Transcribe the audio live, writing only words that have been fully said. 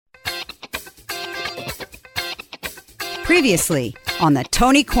Previously on the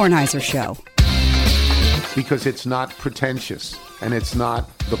Tony Kornheiser Show. Because it's not pretentious, and it's not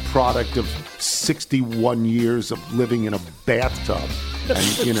the product of 61 years of living in a bathtub.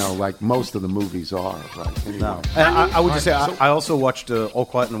 And, like most of the movies are, right? Anyway. No. I would just say, I also watched All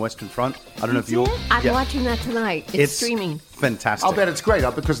Quiet on the Western Front. I don't know if you... I'm watching that tonight. It's streaming. Fantastic. I'll bet it's great,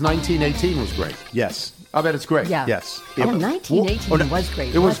 because 1918 was great. Yes. I'll bet it's great. Yeah. Yes. 1918 was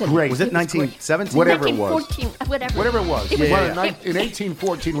great. It was great. Was it 1917? Whatever it was. 1914, Whatever it was. It was In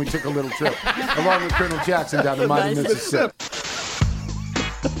 1814, we took a little trip along with Colonel Jackson down to mighty Mississippi.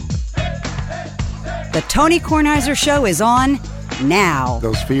 The Tony Kornheiser Show is on now.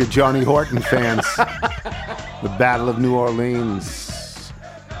 Those for your Johnny Horton fans. The Battle of New Orleans.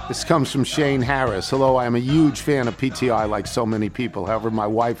 This comes from Shane Harris. Hello, I am a huge fan of PTI like so many people. However, my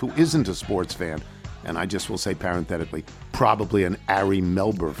wife, who isn't a sports fan, and I just will say parenthetically, probably an Ari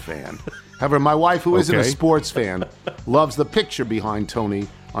Melber fan. However, my wife, who isn't a sports fan, loves the picture behind Tony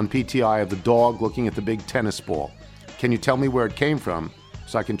on PTI of the dog looking at the big tennis ball. Can you tell me where it came from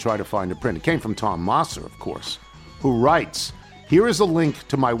so I can try to find a print? It came from Tom Mosser, of course, who writes, here is a link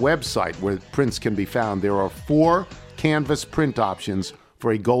to my website where prints can be found. There are 4 canvas print options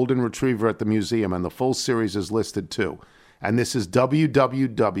for a golden retriever at the museum, and the full series is listed too. And this is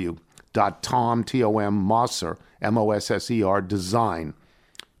www.Mosser, M-O-S-S-E-R, design.com.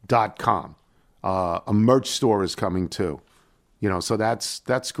 A merch store is coming too. So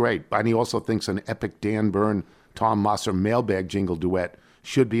that's great. And he also thinks an epic Dan Byrne, Tom Mosser mailbag jingle duet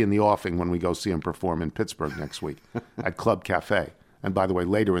should be in the offing when we go see him perform in Pittsburgh next week at Club Cafe. And by the way,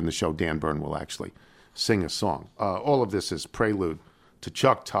 later in the show, Dan Byrne will actually sing a song. All of this is prelude to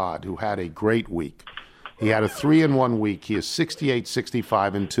Chuck Todd, who had a great week. He had a 3-in-1 week. He is 68,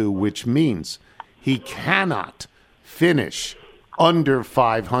 65, and 2, which means he cannot finish under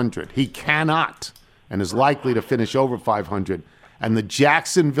 500. He cannot, and is likely to finish over 500. And the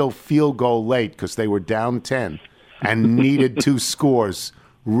Jacksonville field goal late, because they were down 10 and needed 2 scores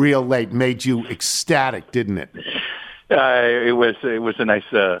real late, made you ecstatic, didn't it? It was a nice,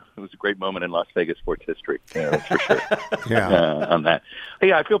 it was a great moment in Las Vegas sports history, for sure. On that.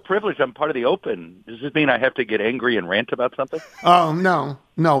 Hey, I feel privileged. I'm part of the Open. Does this mean I have to get angry and rant about something? Oh, no.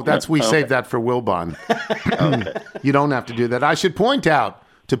 We saved that for Wilbon. Okay. You don't have to do that. I should point out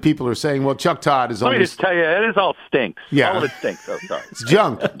to people who are saying, well, Chuck Todd is Let me just tell you, it is all stinks. Yeah. All of it stinks. Oh, sorry. It's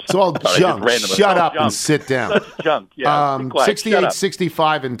junk. It's all junk. Shut up and sit down. That's junk. Yeah. 68,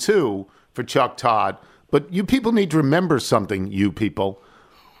 65, and 2 for Chuck Todd. But you people need to remember something, you people.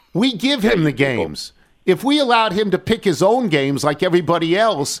 We give him the games. If we allowed him to pick his own games like everybody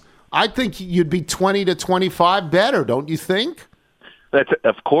else, I think you'd be 20 to 25 better, don't you think?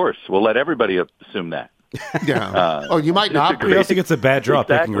 Of course. We'll let everybody assume that. Yeah. You might not. I think it's a bad draw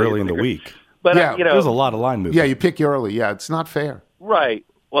picking early in the week. But, there's a lot of line movement. Yeah, you pick early. Yeah, it's not fair. Right.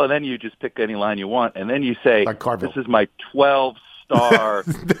 Well, then you just pick any line you want, and then you say, like this is my 12-star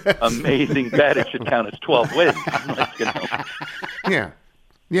amazing bet. It should count as 12 wins.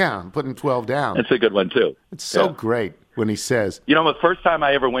 Yeah, I'm putting 12 down. That's a good one, too. It's so great when he says... the first time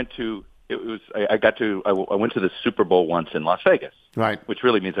I ever went to... I went to the Super Bowl once in Las Vegas. Right. Which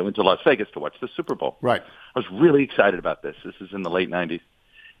really means I went to Las Vegas to watch the Super Bowl. Right. I was really excited about this. This is in the late 90s.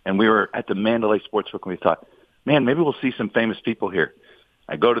 And we were at the Mandalay Sportsbook, and we thought, man, maybe we'll see some famous people here.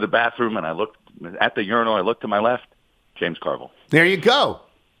 I go to the bathroom, and I looked at the urinal. I looked to my left, James Carville. There you go.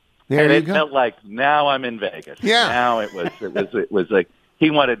 It felt like now I'm in Vegas. Yeah. Now it was like he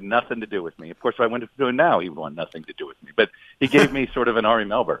wanted nothing to do with me. Of course, if I went to do it now, he would want nothing to do with me. But he gave me sort of an Ari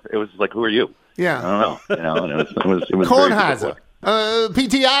Melber. It was like, who are you? Yeah. I don't know. And it was Kornheiser.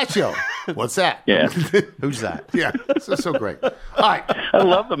 PTI show. What's that? Yeah. Who's that? Yeah. So great. All right. I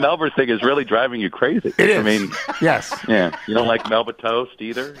love the Melba thing. Is really driving you crazy. It is. I mean, yes. Yeah. You don't like Melba toast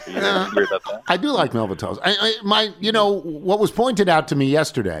either? Are you angry about that? I do like Melba toast. What was pointed out to me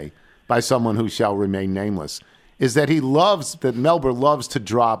yesterday by someone who shall remain nameless is that Melba loves to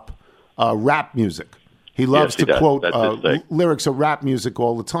drop rap music. He loves to quote lyrics of rap music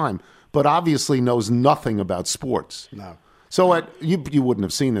all the time, but obviously knows nothing about sports. No. So you wouldn't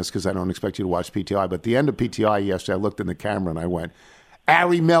have seen this because I don't expect you to watch PTI, but at the end of PTI yesterday, I looked in the camera and I went,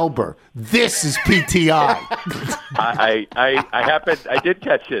 Ari Melber, this is PTI. I did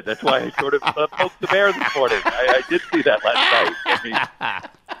catch it. That's why I sort of poked the bear this morning. I did see that last night.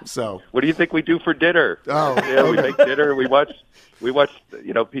 So what do you think we do for dinner? Oh, we make dinner. We watch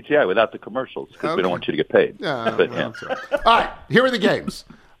PTI without the commercials because we don't want you to get paid. All right, here are the games.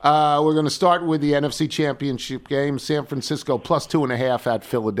 We're going to start with the NFC Championship game. San Francisco plus 2.5 at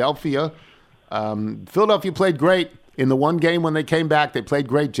Philadelphia. Philadelphia played great In the one game when they came back, they played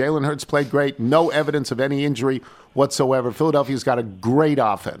great. Jalen Hurts played great. No evidence of any injury whatsoever. Philadelphia's got a great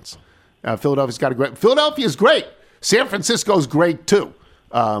offense. Philadelphia's great. San Francisco's great too.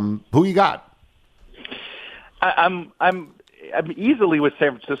 Who you got? I'm easily with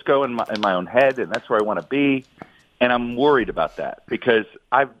San Francisco in my own head, and that's where I want to be. And I'm worried about that because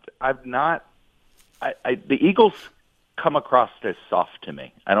the Eagles come across as soft to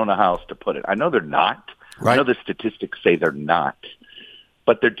me. I don't know how else to put it. I know they're not. Right. I know the statistics say they're not.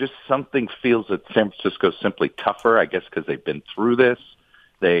 But they're just something feels that San Francisco's simply tougher, I guess, because they've been through this.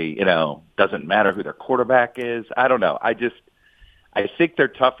 They, doesn't matter who their quarterback is. I don't know. I think they're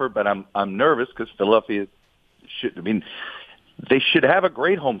tougher, but I'm nervous because Philadelphia they should have a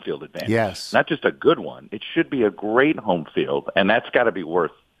great home field advantage. Yes. Not just a good one. It should be a great home field, and that's got to be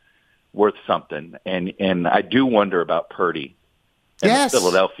worth something. And I do wonder about Purdy and the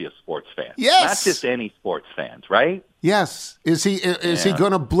Philadelphia sports fans. Yes. Not just any sports fans, right? Yes. Is he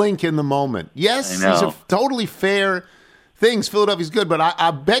going to blink in the moment? Yes. These are totally fair things. Philadelphia's good, but I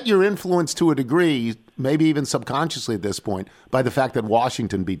bet you're influenced to a degree, maybe even subconsciously at this point, by the fact that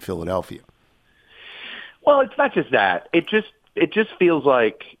Washington beat Philadelphia. Well, it's not just that. It just feels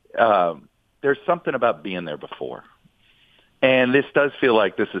like there's something about being there before. And this does feel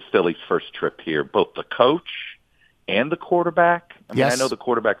like this is Philly's first trip here, both the coach and the quarterback. I mean, I know the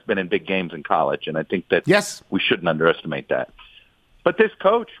quarterback's been in big games in college, and I think that we shouldn't underestimate that. But this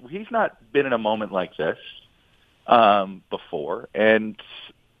coach, he's not been in a moment like this before. And,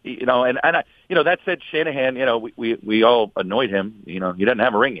 that said, Shanahan, we all annoyed him. He doesn't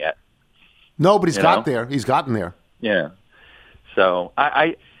have a ring yet. No, but he's got there. He's gotten there. Yeah. So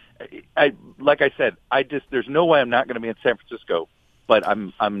I like I said, there's no way I'm not going to be in San Francisco, but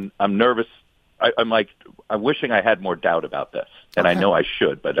I'm nervous. I'm wishing I had more doubt about this, and I know I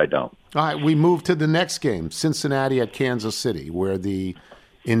should, but I don't. All right, we move to the next game, Cincinnati at Kansas City, where the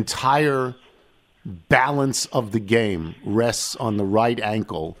entire balance of the game rests on the right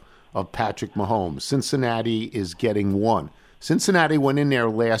ankle of Patrick Mahomes. Cincinnati is getting one. Cincinnati went in there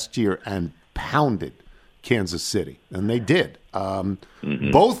last year and pounded Kansas City, and they did.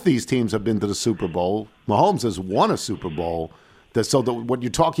 Both these teams have been to the Super Bowl. Mahomes has won a Super Bowl. What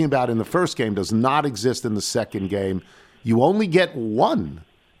you're talking about in the first game does not exist in the second game. You only get one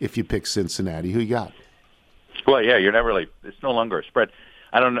if you pick Cincinnati. Who you got? Well, yeah, you're never it's no longer a spread.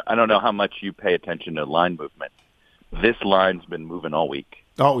 I don't know how much you pay attention to line movement. This line's been moving all week.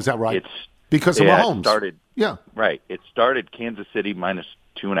 Oh, is that right? It's because of Mahomes. Right. It started Kansas City minus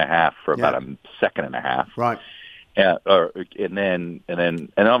 2.5 for about a second and a half. Right. And then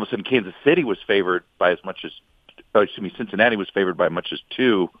all of a sudden Kansas City was favored by as much as Cincinnati was favored by as much as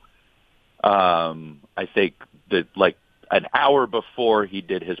 2. I think that an hour before he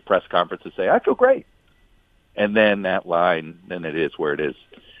did his press conference to say, I feel great. And then that line, then it is where it is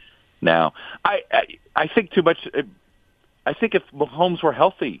now. I think too much. I think if Mahomes were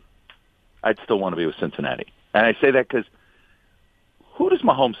healthy, I'd still want to be with Cincinnati. And I say that because who does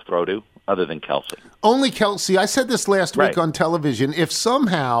Mahomes throw to other than Kelsey? Only Kelsey. I said this last week on television. If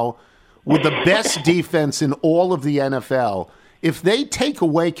somehow, with the best defense in all of the NFL, if they take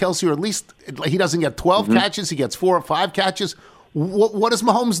away Kelsey, or at least he doesn't get 12 catches, he gets 4 or 5 catches, what does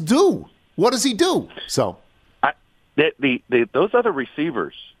Mahomes do? What does he do? So, those other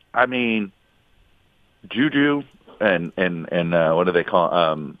receivers, I mean, Juju and what do they call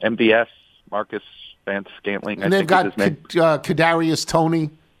MVS, Marcus Vance Scantling? And they've got Kadarius Toney.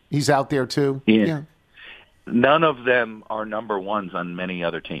 He's out there too. Yeah. None of them are number ones on many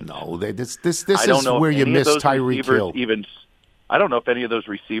other teams. No, this is where you miss Tyreek Hill. I don't know if any of those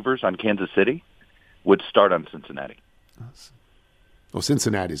receivers on Kansas City would start on Cincinnati. Well,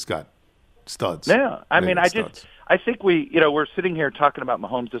 Cincinnati's got studs. Yeah, I think we're sitting here talking about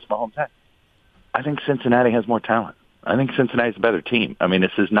Mahomes, this Mahomes that. I think Cincinnati has more talent. I think Cincinnati's a better team. I mean,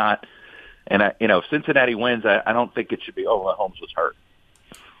 this is not, and if Cincinnati wins, I don't think it should be. Oh, Mahomes was hurt.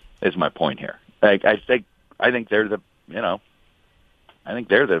 Is my point here. I think they're the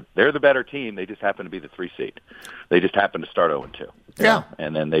they're the better team. They just happen to be the 3 seed. They just happen to start 0-2. Yeah,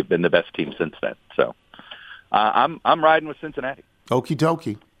 and then they've been the best team since then. So I'm riding with Cincinnati. Okie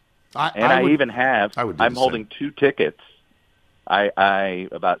dokie. I'm holding 2 tickets. I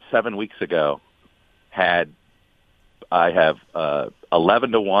about 7 weeks ago I have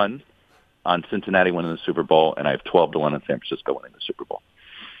 11-1 on Cincinnati winning the Super Bowl, and I have 12-1 on San Francisco winning the Super Bowl.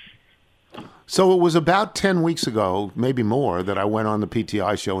 So it was about 10 weeks ago, maybe more, that I went on the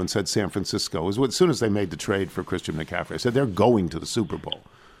PTI show and said San Francisco. It was as soon as they made the trade for Christian McCaffrey. I said they're going to the Super Bowl.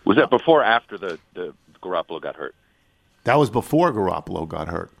 Was that before or after the Garoppolo got hurt? That was before Garoppolo got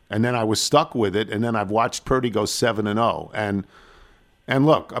hurt. And then I was stuck with it, and then I've watched Purdy go 7-0. And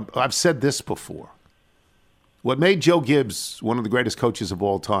look, I've said this before. What made Joe Gibbs one of the greatest coaches of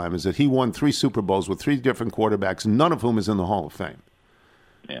all time is that he won 3 Super Bowls with 3 different quarterbacks, none of whom is in the Hall of Fame.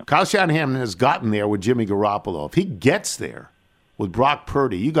 Yeah. Kyle Shanahan has gotten there with Jimmy Garoppolo. If he gets there with Brock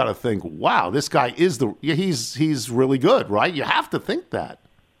Purdy, you got to think, wow, this guy is he's really good, right? You have to think that.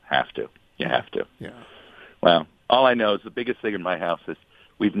 You have to. Yeah. Well, all I know is the biggest thing in my house is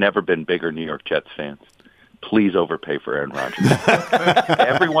we've never been bigger New York Jets fans. Please overpay for Aaron Rodgers.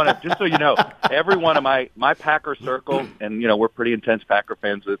 Just so you know, every one of my Packer circle, and we're pretty intense Packer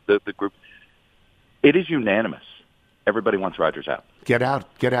fans, the group, it is unanimous. Everybody wants Rodgers out. Get out.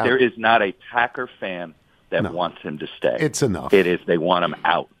 There is not a Packer fan that wants him to stay. It's enough. It is. They want him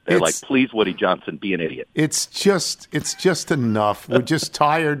out. They're like, please, Woody Johnson, be an idiot. It's just enough. We're just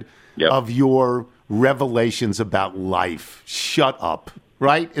tired of your revelations about life. Shut up.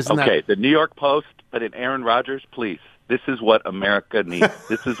 Right? Isn't okay, the New York Post, but in Aaron Rodgers, please. This is what America needs.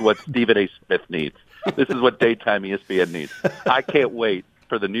 This is what Stephen A. Smith needs. This is what daytime ESPN needs. I can't wait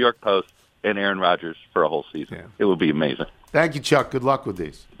for the New York Post and Aaron Rodgers for a whole season. Yeah. It will be amazing. Thank you, Chuck. Good luck with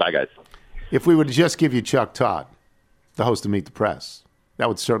these. Bye, guys. If we were to just give you Chuck Todd, the host of Meet the Press, that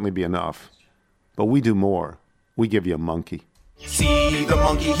would certainly be enough. But we do more. We give you a monkey. See the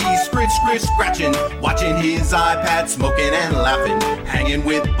monkey, he's scratching, watching his iPad, smoking and laughing, hanging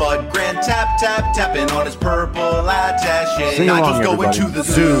with Bud Grant, tapping on his purple attache. Sing along, Nigel's going to the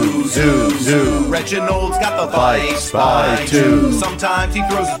zoo. Reginald's got the spy too. Sometimes he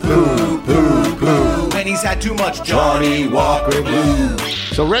throws his poo, when he's had too much Johnny Walker Blue.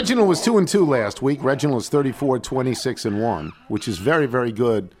 So Reginald was 2-2 last week. Reginald was 34-26-1, which is very, very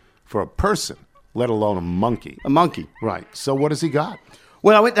good for a person, let alone a monkey. A monkey. Right. So what has he got?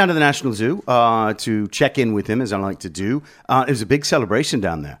 Well, I went down to the National Zoo to check in with him, as I like to do. It was a big celebration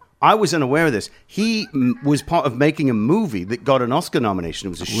down there. I was unaware of this. He was part of making a movie that got an Oscar nomination.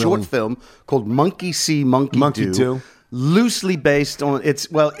 It was a short film called Monkey See, Monkey Do. Loosely based on, it's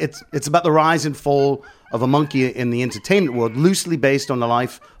about the rise and fall of a monkey in the entertainment world, loosely based on the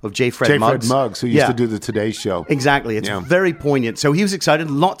life of J. Fred Muggs. Who used to do the Today Show. Exactly. It's very poignant. So he was excited.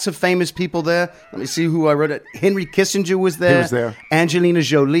 Lots of famous people there. Let me see who I wrote it. Henry Kissinger was there. He was there. Angelina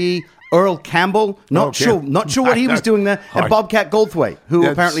Jolie. Earl Campbell. Not sure what he was doing there. And Bobcat Goldthwait, who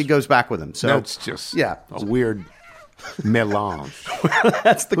apparently goes back with him. So that's just a weird melange.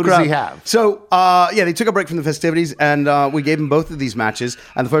 That's the Who crowd. Does he have? So, they took a break from the festivities, and we gave him both of these matches.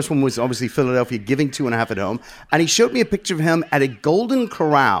 And the first one was obviously Philadelphia giving 2.5 at home. And he showed me a picture of him at a Golden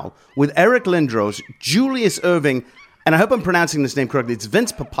Corral with Eric Lindros, Julius Erving, and I hope I'm pronouncing this name correctly. It's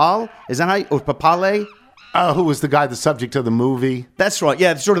Vince Papale. Is that how or Papale? Who was the subject of the movie? That's right.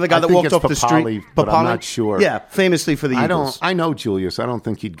 Yeah, sort of the guy that walked off the street. But I'm not sure. Yeah, famously for the Eagles. I know Julius. I don't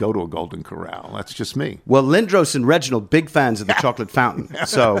think he'd go to a Golden Corral. That's just me. Well, Lindros and Reginald, big fans of the chocolate fountain.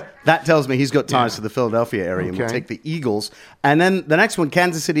 So that tells me he's got ties to the Philadelphia area and will take the Eagles. And then the next one,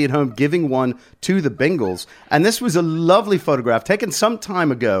 Kansas City at home, giving one to the Bengals. And this was a lovely photograph taken some time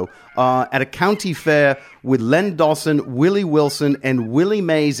ago at a county fair with Len Dawson, Willie Wilson, and Willie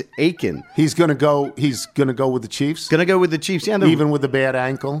Mays Aiken. He's going to go with the Chiefs? Going to go with the Chiefs, yeah. Even with the bad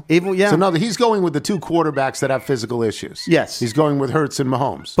ankle? So no, he's going with the 2 quarterbacks that have physical issues. Yes. He's going with Hurts and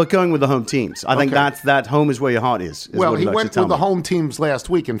Mahomes. But going with the home teams. I think that home is where your heart is well, he went with the home teams last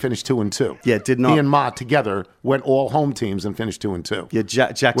week and finished 2-2. Yeah, did not. He and Ma together went all home teams and finished 2-2. Yeah,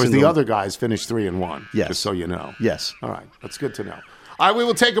 Jackson. Whereas the other guys finished 3-1. Yes. Just so you know. Yes. All right. That's good to know. All right, we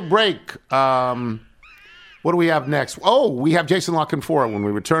will take a break. What do we have next? Oh, we have Jason La Canfora. When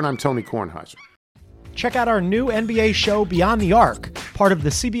we return, I'm Tony Kornheiser. Check out our new NBA show, Beyond the Arc, part of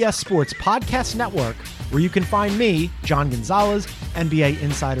the CBS Sports Podcast Network, where you can find me, John Gonzalez, NBA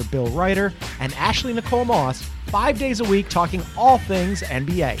insider Bill Ryder, and Ashley Nicole Moss 5 days a week talking all things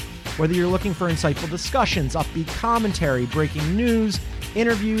NBA. Whether you're looking for insightful discussions, upbeat commentary, breaking news,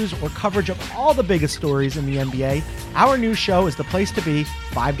 interviews, or coverage of all the biggest stories in the NBA, our new show is the place to be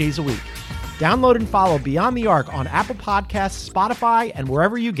 5 days a week. Download and follow Beyond the Arc on Apple Podcasts, Spotify, and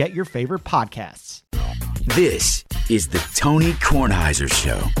wherever you get your favorite podcasts. This is the Tony Kornheiser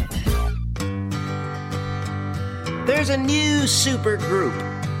Show. There's a new super group.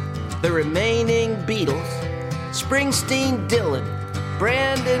 The Remaining Beatles. Springsteen, Dylan,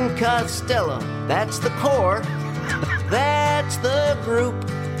 Brandon Costello. That's the core. That's the group.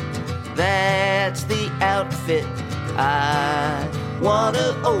 That's the outfit I want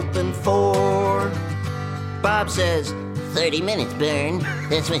to open for. Bob says, 30 minutes, Bern.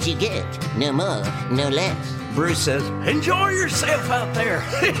 That's what you get. No more, no less. Bruce says, enjoy yourself out there.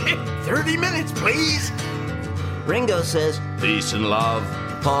 30 minutes, please. Ringo says, Peace and love.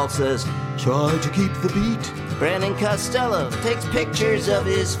 Paul says, try to keep the beat. Brandon Costello takes pictures of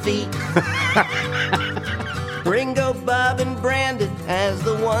his feet. Ringo, Bob, and Brandon, as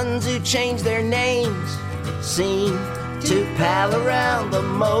the ones who change their names, seem to pal around the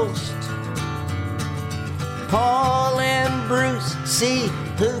most. Paul and Bruce see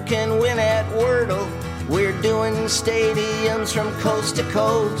who can win at Wordle. We're doing stadiums from coast to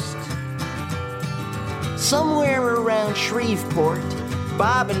coast. Somewhere around Shreveport,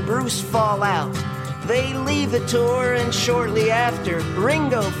 Bob and Bruce fall out. They leave the tour, and shortly after,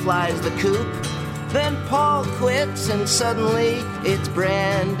 Ringo flies the coop. Then Paul quits, and suddenly it's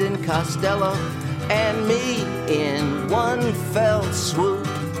Brandon Costello and me in one fell swoop.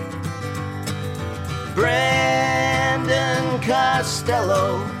 Brandon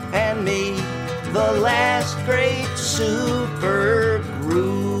Costello and me, the last great super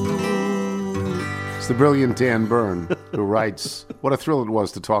group. It's the brilliant Dan Byrne who writes, what a thrill it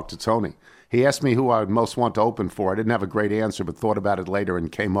was to talk to Tony. He asked me who I would most want to open for. I didn't have a great answer, but thought about it later and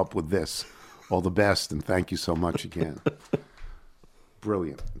came up with this. All the best, and thank you so much again.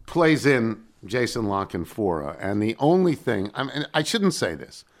 Brilliant. Plays in Jason La Canfora, and the only thing, I shouldn't say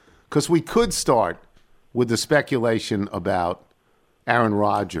this, because we could start with the speculation about Aaron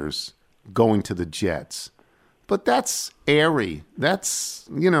Rodgers going to the Jets. But that's airy. That's,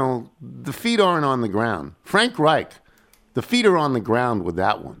 the feet aren't on the ground. Frank Reich, the feet are on the ground with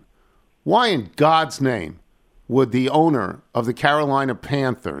that one. Why in God's name would the owner of the Carolina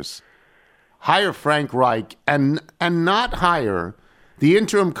Panthers hire Frank Reich and not hire the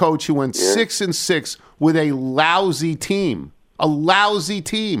interim coach who went 6-6 with a lousy team? A lousy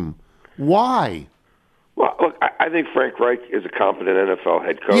team. Why? Well, look, I think Frank Reich is a competent NFL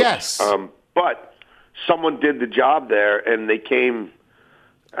head coach. Yes. But someone did the job there, and they came.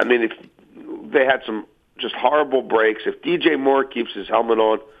 If they had some just horrible breaks. If DJ Moore keeps his helmet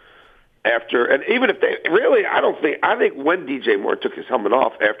on after, and even if they really, I think when DJ Moore took his helmet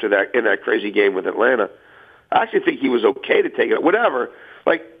off after that in that crazy game with Atlanta, I actually think he was okay to take it. Whatever.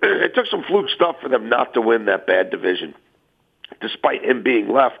 Like, it took some fluke stuff for them not to win that bad division, despite him being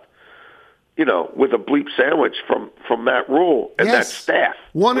left, with a bleep sandwich from Matt Rule and that staff,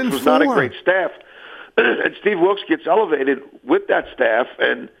 which was not a great staff. And Steve Wilkes gets elevated with that staff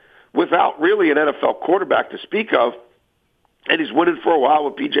and without really an NFL quarterback to speak of, and he's winning for a while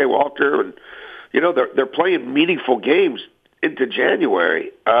with P.J. Walker, and they're playing meaningful games into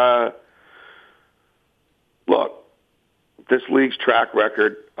January. Look, this league's track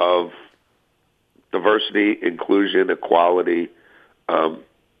record of diversity, inclusion, equality,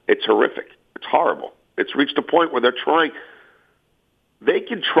 it's horrific. It's horrible. It's reached a point where they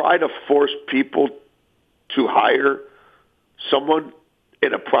can try to force people to hire someone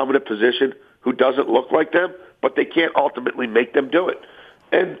in a prominent position who doesn't look like them, but they can't ultimately make them do it.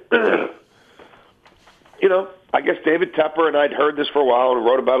 And, I guess David Tepper, and I'd heard this for a while and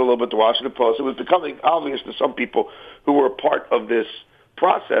wrote about it a little bit at the Washington Post. It was becoming obvious to some people who were a part of this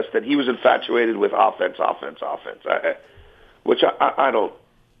process that he was infatuated with offense, which I don't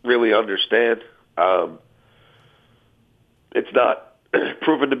really understand. It's not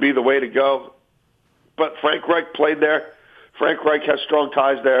proven to be the way to go. But Frank Reich played there. Frank Reich has strong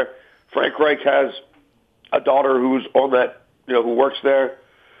ties there. Frank Reich has a daughter who's on that, who works there.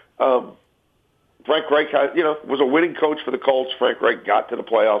 Frank Reich was a winning coach for the Colts. Frank Reich got to the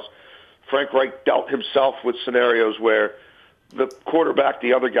playoffs. Frank Reich dealt himself with scenarios where the quarterback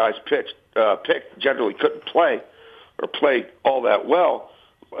the other guys picked generally couldn't play or play all that well.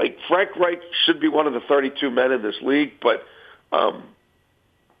 Like, Frank Reich should be one of the 32 men in this league, but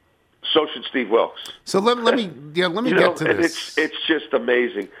so should Steve Wilkes. So let me get to this. It's just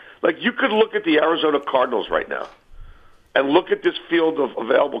amazing. Like, you could look at the Arizona Cardinals right now and look at this field of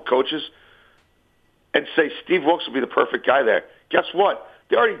available coaches and say Steve Wilkes would be the perfect guy there. Guess what?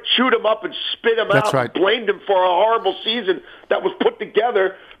 They already chewed him up and spit him out and blamed him for a horrible season that was put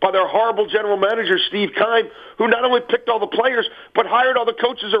together by their horrible general manager, Steve Keim, who not only picked all the players, but hired all the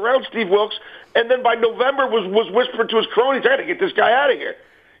coaches around Steve Wilkes, and then by November was whispered to his cronies, I got to get this guy out of here.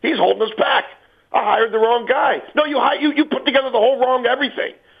 He's holding us back. I hired the wrong guy. No, you put together the whole wrong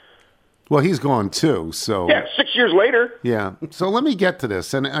everything. Well, he's gone too, so... Yeah, 6 years later. Yeah, so let me get to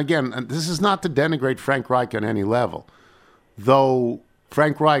this. And again, this is not to denigrate Frank Reich on any level, though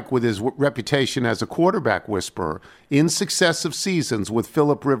Frank Reich, with his reputation as a quarterback whisperer, in successive seasons with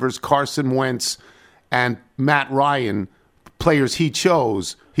Phillip Rivers, Carson Wentz, and Matt Ryan, players he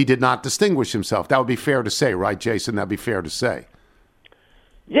chose, he did not distinguish himself. That would be fair to say, right, Jason? That would be fair to say.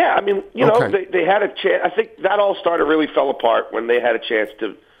 Yeah, I mean, they had a chance. I think that all started really fell apart when they had a chance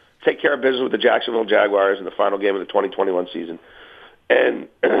to take care of business with the Jacksonville Jaguars in the final game of the 2021 season. And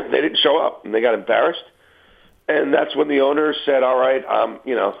they didn't show up, and they got embarrassed. And that's when the owner said, all right,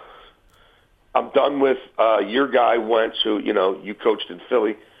 I'm done with your guy, Wentz, who, you coached in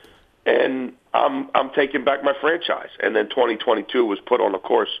Philly, and I'm taking back my franchise. And then 2022 was put on a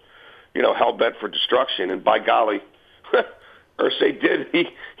course, hell-bent for destruction. And by golly, Irsay did.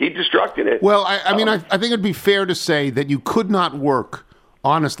 He destructed it. Well, I mean, I think it'd be fair to say that you could not work,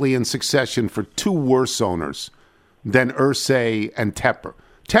 honestly, in succession for two worse owners than Irsay and Tepper.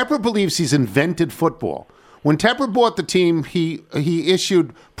 Tepper believes he's invented football. When Tepper bought the team, he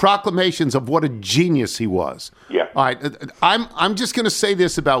issued proclamations of what a genius he was. Yeah. All right. I'm just going to say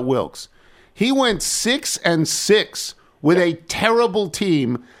this about Wilks. He went 6-6 with a terrible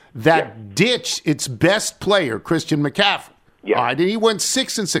team that ditched its best player, Christian McCaffrey. Yeah. All right. And he went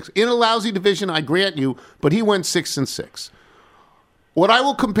 6-6 in a lousy division, I grant you, but he went 6-6. What I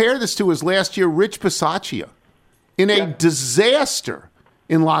will compare this to is last year, Rich Bisaccia, in a disaster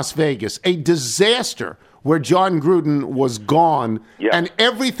in Las Vegas, a disaster where John Gruden was gone and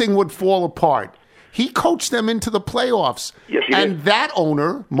everything would fall apart. He coached them into the playoffs. Yes, he and did. that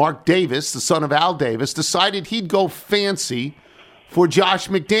owner, Mark Davis, the son of Al Davis, decided he'd go fancy for Josh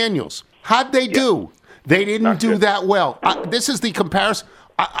McDaniels. How'd they do? They didn't do that well. This is the comparison.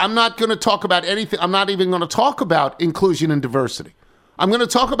 I'm not going to talk about anything. I'm not even going to talk about inclusion and diversity. I'm going to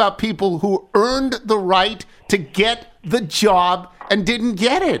talk about people who earned the right to get the job and didn't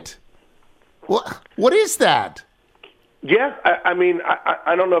get it. What is that? Yeah, I mean,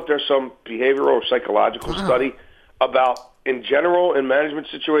 I don't know if there's some behavioral or psychological study about, in general, in management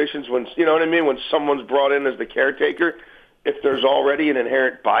situations, when, you know what I mean, when someone's brought in as the caretaker, if there's already an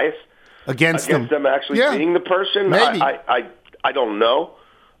inherent bias against them actually being the person. Maybe. I don't know.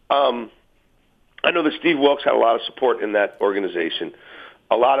 I know that Steve Wilks had a lot of support in that organization.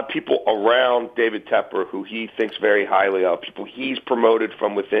 A lot of people around David Tepper, who he thinks very highly of, people he's promoted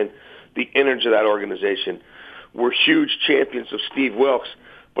from within the innards of that organization, were huge champions of Steve Wilks.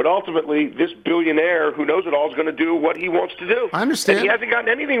 But ultimately, this billionaire who knows it all is going to do what he wants to do. I understand. And he hasn't gotten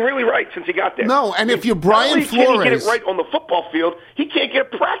anything really right since he got there. No, and if you're Brian Flores... Not only can he get it right on the football field, he can't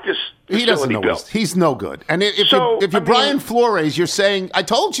get a practice He doesn't know. built. He's no good. And if you're Brian Flores, you're saying, I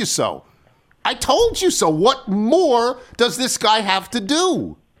told you so. I told you so. What more does this guy have to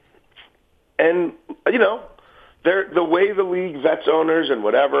do? And, you know, the way the league vets owners and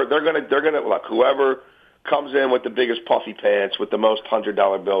whatever, they're gonna look, whoever comes in with the biggest puffy pants with the most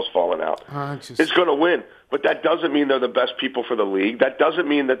 $100 bills falling out is going to win. But that doesn't mean they're the best people for the league. That doesn't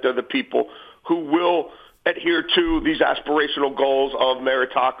mean that they're the people who will adhere to these aspirational goals of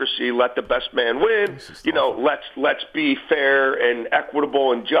meritocracy, let the best man win. You know, let's be fair and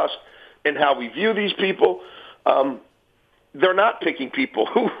equitable and just in how we view these people. They're not picking people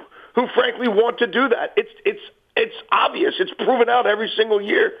who frankly want to do that. It's obvious. It's proven out every single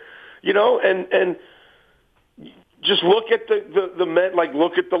year, you know, and just look at the men, like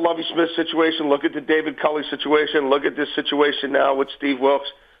look at the Lovie Smith situation, look at the David Culley situation, look at this situation now with Steve Wilks.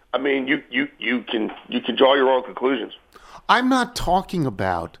 I mean, you can draw your own conclusions. I'm not talking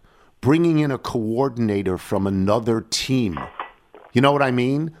about bringing in a coordinator from another team. You know what I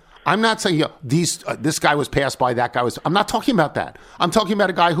mean? I'm not saying this guy was passed by, that guy was. I'm not talking about that. I'm talking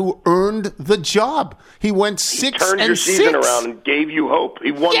about a guy who earned the job. He went 6-6. He turned your season around and gave you hope.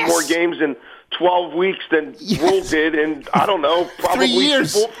 He won more games in 12 weeks than Rule did in, I don't know, probably 3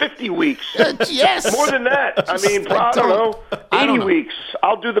 years. 50 weeks. Yes. More than that. I mean, I don't know, 80 weeks.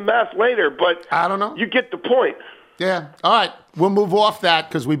 I'll do the math later, but I don't know. You get the point. Yeah. All right. We'll move off that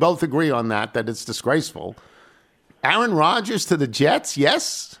because we both agree on that it's disgraceful. Aaron Rodgers to the Jets,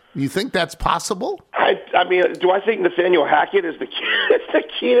 yes? You think that's possible? I mean, do I think Nathaniel Hackett is the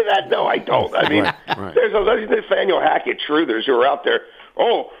key to that? No, I don't. I mean, there's those Nathaniel Hackett truthers who are out there.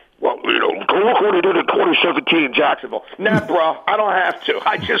 Oh, well, you know, look what he did in 2017 in Jacksonville. Nah, bro, I don't have to.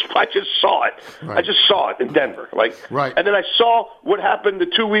 I just saw it. Right. I just saw it in Denver. And then I saw what happened the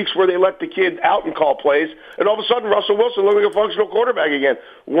 2 weeks where they let the kid out and call plays, and all of a sudden Russell Wilson looked like a functional quarterback again.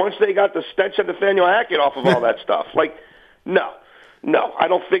 Once they got the stench of Nathaniel Hackett off of all that stuff, No, I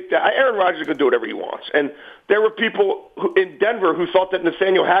don't think that. Aaron Rodgers is going to do whatever he wants. And there were people in Denver who thought that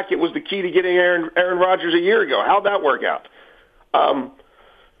Nathaniel Hackett was the key to getting Aaron Rodgers a year ago. How'd that work out?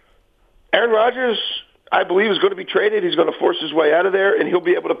 Aaron Rodgers, I believe, is going to be traded. He's going to force his way out of there, and he'll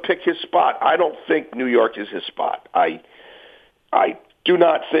be able to pick his spot. I don't think New York is his spot. I do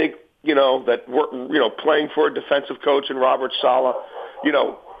not think, that we're, playing for a defensive coach in Robert Saleh,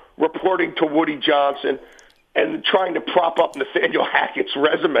 reporting to Woody Johnson, and trying to prop up Nathaniel Hackett's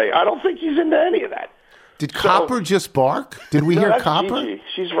resume. I don't think he's into any of that. Did Copper just bark? Did we hear that's Copper? Gigi.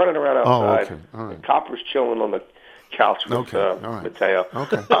 She's running around outside. Oh, okay. All right. Copper's chilling on the couch with Mateo.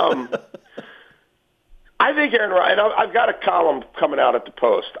 Okay. I think Aaron Rodgers, and I've got a column coming out at the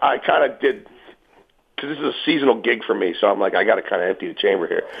Post. I kind of did, because this is a seasonal gig for me, so I'm like, I got to kind of empty the chamber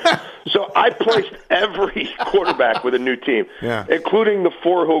here. So I placed every quarterback with a new team, including the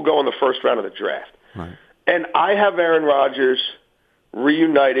 4 who will go in the first round of the draft. Right. And I have Aaron Rodgers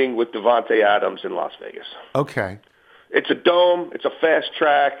reuniting with Devontae Adams in Las Vegas. Okay. It's a dome. It's a fast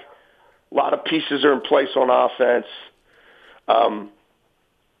track. A lot of pieces are in place on offense.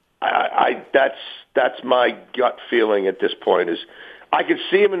 That's my gut feeling at this point. Is I could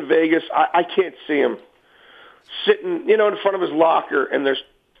see him in Vegas. I can't see him sitting, in front of his locker, and there's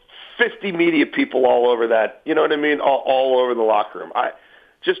 50 media people all over that. You know what I mean? All over the locker room. I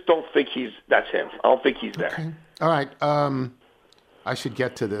just don't think that's him. I don't think he's there. Okay. All right. I should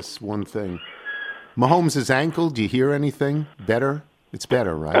get to this one thing. Mahomes' ankle, do you hear anything better? It's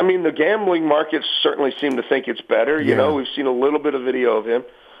better, right? I mean, the gambling markets certainly seem to think it's better. We've seen a little bit of video of him,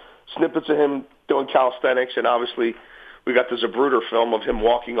 snippets of him doing calisthenics, and obviously we got the Zapruder film of him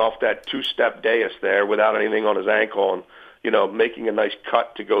walking off that 2-step dais there without anything on his ankle and, making a nice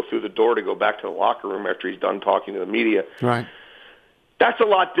cut to go through the door to go back to the locker room after he's done talking to the media. Right. That's a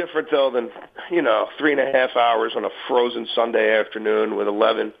lot different, though, than, 3.5 hours on a frozen Sunday afternoon with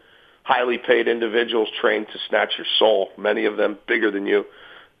 11 highly paid individuals trained to snatch your soul, many of them bigger than you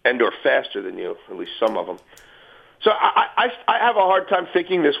and or faster than you, at least some of them. So I have a hard time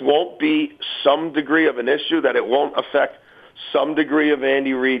thinking this won't be some degree of an issue, that it won't affect some degree of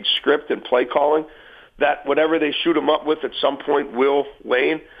Andy Reid's script and play calling, that whatever they shoot him up with at some point will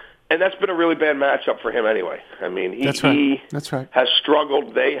wane. And that's been a really bad matchup for him anyway. I mean, he has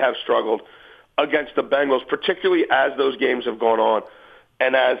struggled. They have struggled against the Bengals, particularly as those games have gone on.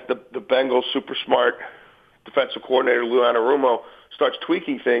 And as the Bengals' super smart defensive coordinator, Lou Anarumo, starts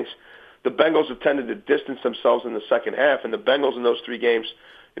tweaking things, the Bengals have tended to distance themselves in the second half. And the Bengals in those 3 games,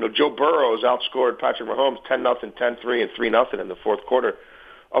 Joe Burrow has outscored Patrick Mahomes 10-0, 10-3, and 3-0 in the fourth quarter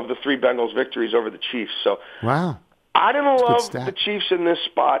of the 3 Bengals victories over the Chiefs. So wow. I didn't love the Chiefs in this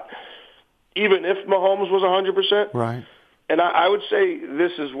spot, even if Mahomes was 100%. Right. And I would say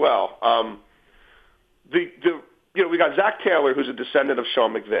this as well. We got Zach Taylor, who's a descendant of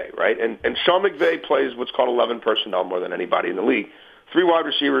Sean McVay, right? And Sean McVay plays what's called 11 personnel more than anybody in the league. 3 wide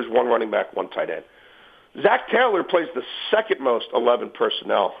receivers, 1 running back, 1 tight end. Zach Taylor plays the second most 11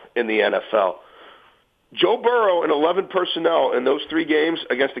 personnel in the NFL. Joe Burrow in 11 personnel in those 3 games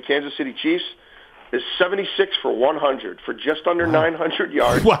against the Kansas City Chiefs is 76 for 100 for just under 900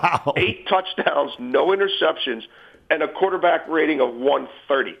 yards, 8 touchdowns, no interceptions, and a quarterback rating of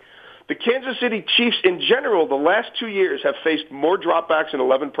 130. The Kansas City Chiefs in general, the last 2 years, have faced more dropbacks in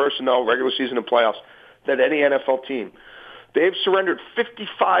 11 personnel, regular season and playoffs, than any NFL team. They've surrendered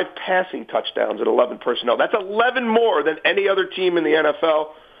 55 passing touchdowns at 11 personnel. That's 11 more than any other team in the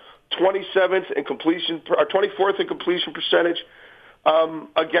NFL. 27th in completion, or 24th in completion percentage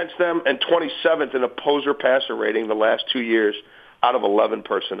against them, and 27th in opposer passer rating the last 2 years out of 11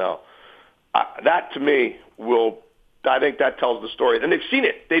 personnel. That to me I think that tells the story. And they've seen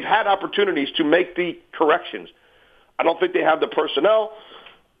it. They've had opportunities to make the corrections. I don't think they have the personnel.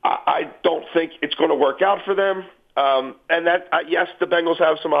 I don't think it's going to work out for them. And that, yes, the Bengals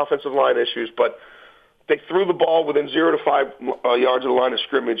have some offensive line issues, but they threw the ball within 0 to 5 yards of the line of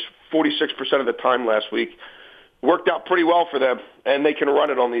scrimmage 46% of the time last week. Worked out pretty well for them, and they can run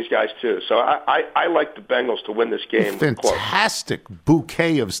it on these guys too. So I like the Bengals to win this game. Fantastic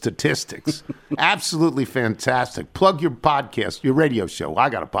bouquet of statistics. Absolutely fantastic. Plug your podcast, your radio show. I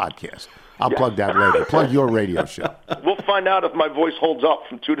got a podcast. I'll plug that later. Plug your radio show. We'll find out if my voice holds up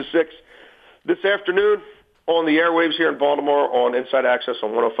from 2 to 6 this afternoon on the airwaves here in Baltimore on Inside Access on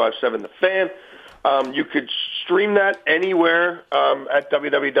 105.7 The Fan. You could stream that anywhere at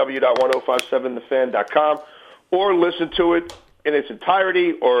www.1057thefan.com. or listen to it in its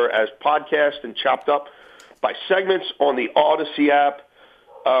entirety or as podcast and chopped up by segments on the Odyssey app.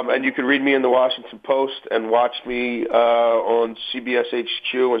 And you can read me in the Washington Post and watch me on CBS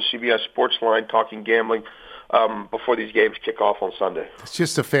HQ and CBS Sportsline talking gambling before these games kick off on Sunday. It's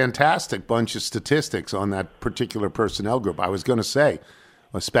just a fantastic bunch of statistics on that particular personnel group. I was going to say,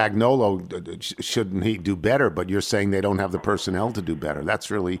 Spagnuolo, shouldn't he do better? But you're saying they don't have the personnel to do better.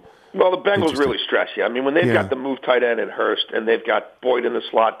 That's really... Well, the Bengals really stress you. I mean, when they've got the move tight end and Hurst, and they've got Boyd in the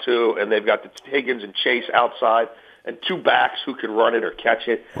slot too, and they've got the Higgins and Chase outside, and 2 backs who can run it or catch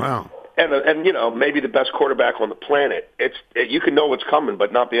it. Wow. And maybe the best quarterback on the planet. You can know what's coming,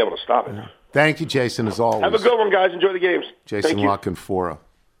 but not be able to stop it. Thank you, Jason, as always. Have a good one, guys. Enjoy the games. Jason La Canfora.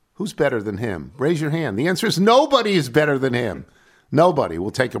 Who's better than him? Raise your hand. The answer is nobody is better than him. Nobody. We'll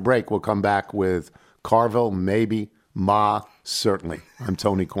take a break. We'll come back with Carville, maybe. Ma, certainly. I'm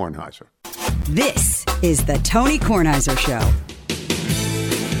Tony Kornheiser. This is the Tony Kornheiser Show.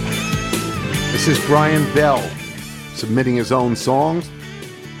 This is Brian Bell submitting his own songs.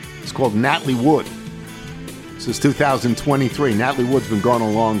 It's called Natalie Wood. This is 2023. Natalie Wood's been gone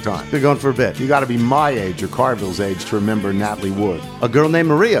a long time. Been gone for a bit. You got to be my age or Carville's age to remember Natalie Wood. A girl named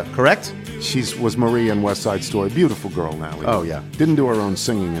Maria, correct? She was Maria in West Side Story. Beautiful girl, Natalie. Oh, Wood. yeah. Didn't do her own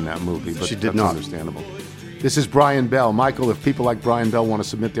singing in that movie, but She did that's not. understandable. This is Brian Bell. Michael, if people like Brian Bell want to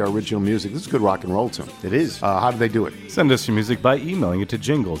submit their original music, this is good rock and roll tune. It is. How do they do it? Send us your music by emailing it to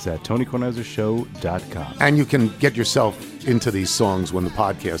jingles@TonyKornheiserShow.com. And you can get yourself into these songs when the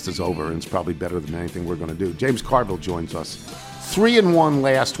podcast is over, and it's probably better than anything we're going to do. James Carville joins us. 3-1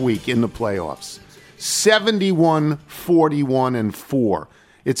 last week in the playoffs. 71-41-4.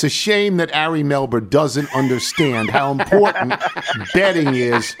 It's a shame that Ari Melber doesn't understand how important betting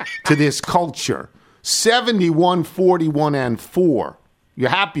is to this culture. 71-41-4. You're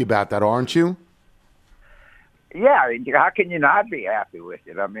happy about that, aren't you? Yeah, how can you not be happy with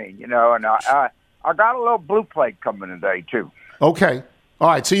it? I mean, and I got a little blue plate coming today, too. Okay. All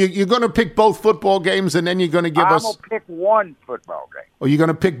right, so you're going to pick both football games, and then you're going to give us... I'm going to pick one football game. Oh, you're going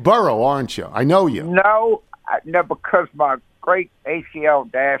to pick Burrow, aren't you? I know you. No, because my great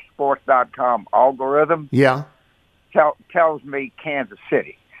ACL-sports.com algorithm tells me Kansas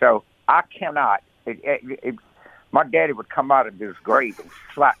City. So I cannot. My daddy would come out of his grave and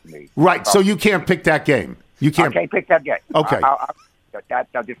slap me. Right, so you can't pick that game. You can't. I can't pick that game. Okay. I'm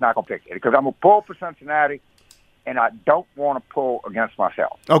just not going to pick it because I'm going to pull for Cincinnati, and I don't want to pull against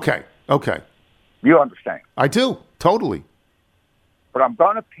myself. Okay. You understand? I do, totally. But I'm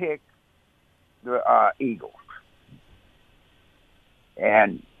going to pick the Eagles.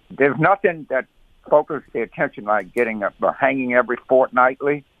 And there's nothing that focuses the attention like hanging every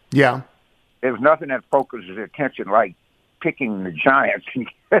fortnightly. Yeah. There's nothing that focuses the attention like picking the Giants and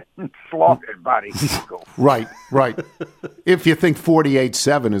getting slaughtered by the Eagles. Right. If you think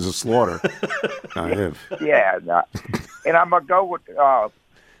 48-7 is a slaughter. Yeah. And I'm going to go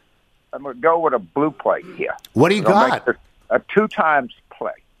with a blue plate here. What do you got? A 2 times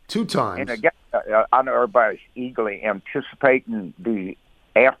play. 2 times. And again, I know everybody's eagerly anticipating the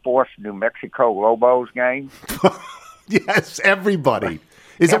Air Force New Mexico Lobos game. Yes, everybody.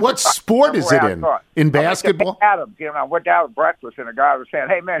 What sport is it in? In basketball? I went down to breakfast and a guy was saying,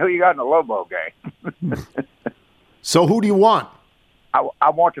 "Hey man, who you got in the Lobo game?" So who do you want? I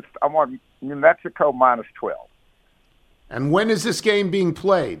want New Mexico -12. And when is this game being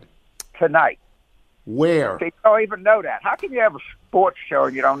played? Tonight. Where? So you don't even know that. How can you have a sports show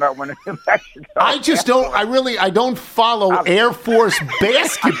and you don't know when it's in Mexico? I just don't. I don't follow Air Force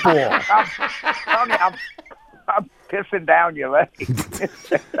basketball. I'm pissing down your leg.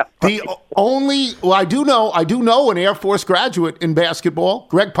 I do know an Air Force graduate in basketball,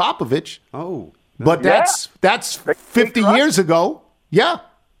 Greg Popovich. Oh, but that's 50 years ago. Yeah.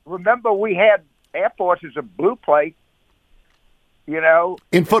 Remember, we had Air Force as a blue plate.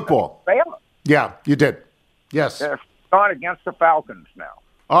 In football. Baylor. Yeah, you did. Yes. They're going against the Falcons now.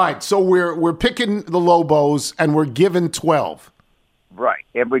 All right, so we're picking the Lobos, and we're given 12. Right,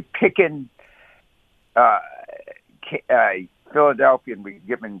 and we're picking Philadelphia, and we're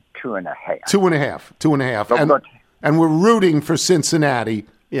given 2.5. 2.5. And we're rooting for Cincinnati.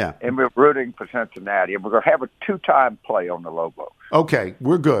 Yeah. And we're rooting for Cincinnati, and we're going to have a 2-time play on the Lobos. Okay,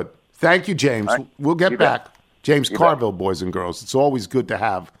 we're good. Thank you, James. Right. We'll get back. James Carville, boys and girls. It's always good to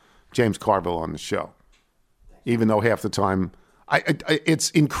have James Carville on the show, even though half the time it's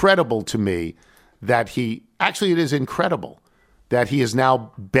incredible to me that it is incredible that he is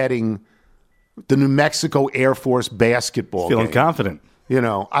now betting the New Mexico Air Force basketball Feeling game. confident.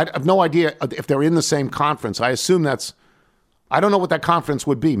 I have no idea if they're in the same conference. I assume I don't know what that conference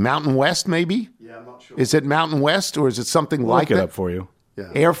would be. Mountain West, maybe? Yeah, I'm not sure. Is it Mountain West or is it something like that? Look it up for you.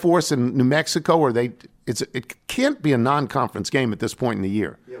 Yeah. Air Force in New Mexico, it can't be a non-conference game at this point in the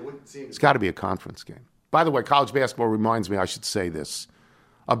year. Yeah, it wouldn't seem. It's got to be a conference game. By the way, college basketball reminds me, I should say this.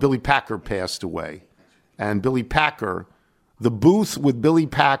 Billy Packer passed away. And Billy Packer, the booth with Billy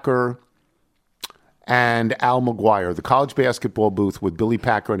Packer and Al McGuire, the college basketball booth with Billy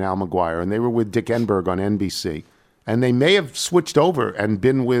Packer and Al McGuire, and they were with Dick Enberg on NBC. And they may have switched over and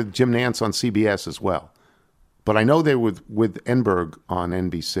been with Jim Nantz on CBS as well. But I know they were with Enberg on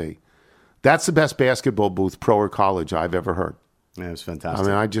NBC. That's the best basketball booth, pro or college, I've ever heard. Yeah, it was fantastic.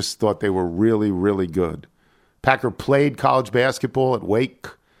 I just thought they were really, really good. Packer played college basketball at Wake.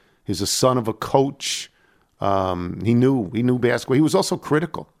 He's a son of a coach. He knew basketball. He was also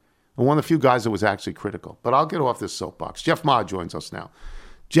critical. and one of the few guys that was actually critical. But I'll get off this soapbox. Jeff Ma joins us now.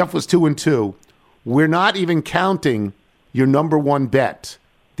 Jeff was 2-2. We're not even counting your number one bet,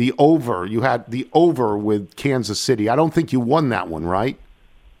 the over. You had the over with Kansas City. I don't think you won that one, right?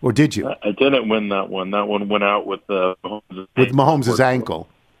 Or did you? I didn't win that one. That one went out with Mahomes' ankle.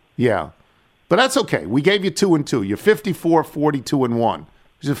 Yeah. But that's okay. We gave you 2-2. You're 54, 42-1.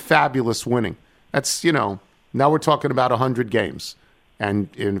 It's a fabulous winning. That's, now we're talking about 100 games. And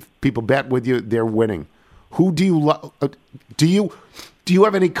if people bet with you, they're winning. Who do you do you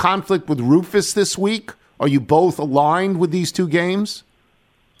have any conflict with Rufus this week? Are you both aligned with these two games?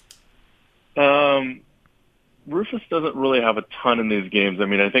 Rufus doesn't really have a ton in these games. I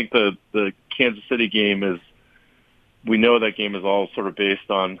mean, I think the Kansas City game we know that game is all sort of based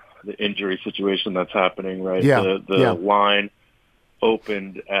on the injury situation that's happening, right? Yeah. The line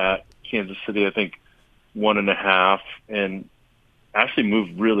opened at Kansas City, I think, 1.5, and actually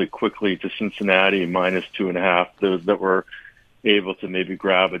moved really quickly to Cincinnati -2.5. Those that were able to maybe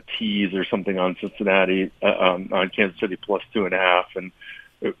grab a tease or something on Cincinnati, on Kansas City +2.5, and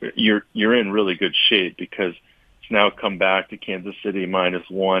you're in really good shape because it's now come back to Kansas City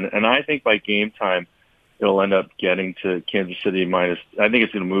 -1, and I think by game time it'll end up getting to Kansas City I think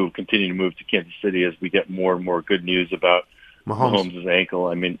it's going to continue to move to Kansas City as we get more and more good news about Mahomes' ankle.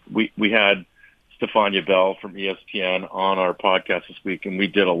 I mean, we had Stefania Bell from ESPN on our podcast this week, and we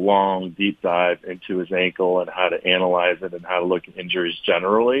did a long, deep dive into his ankle and how to analyze it and how to look at injuries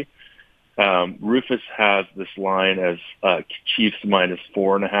generally. Rufus has this line as Chiefs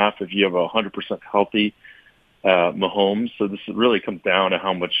 -4.5 if you have a 100% healthy Mahomes. So this really comes down to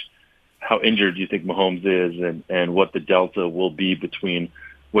how injured you think Mahomes is and what the delta will be between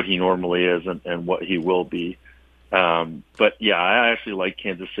what he normally is and what he will be. But yeah, I actually like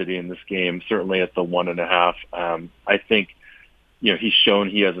Kansas City in this game, certainly at the 1.5. I think, he's shown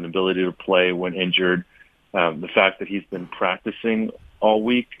he has an ability to play when injured. The fact that he's been practicing all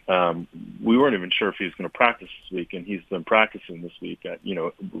week, we weren't even sure if he was going to practice this week, and he's been practicing this week.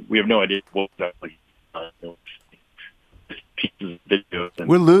 We have no idea what exactly.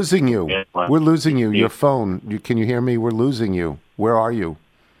 We're losing you. We're losing you. Your phone. Can you hear me? We're losing you. Where are you?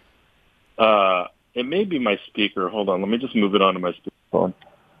 It may be my speaker. Hold on. Let me just move it onto my speakerphone.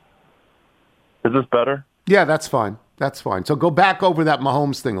 Is this better? Yeah, that's fine. That's fine. So go back over that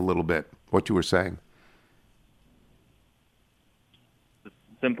Mahomes thing a little bit, what you were saying. It's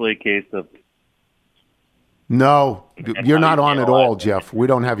simply a case of... No, you're not on at all, Jeff. We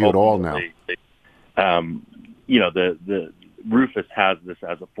don't have you at all now. The Rufus has this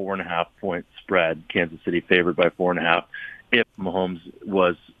as a 4.5-point spread, Kansas City favored by 4.5, if Mahomes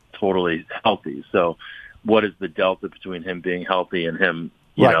was totally healthy. So what is the delta between him being healthy and him,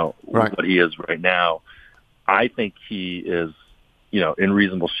 what he is right now? I think he is, in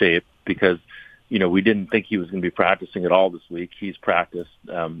reasonable shape because, we didn't think he was going to be practicing at all this week. He's practiced.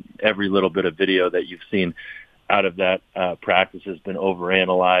 Every little bit of video that you've seen out of that practice has been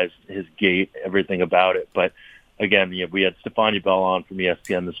overanalyzed, his gait, everything about it. But again, we had Stefania Bell on from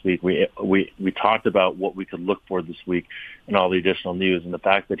ESPN this week. We talked about what we could look for this week and all the additional news, and the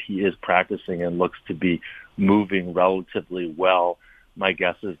fact that he is practicing and looks to be moving relatively well. My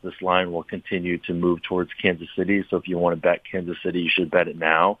guess is this line will continue to move towards Kansas City. So if you want to bet Kansas City, you should bet it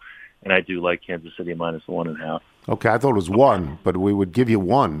now. And I do like Kansas City -1.5. Okay, I thought it was 1, but we would give you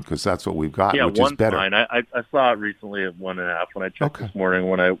 1 because that's what we've got, which is better. Fine. I saw it recently at 1.5 when I checked this morning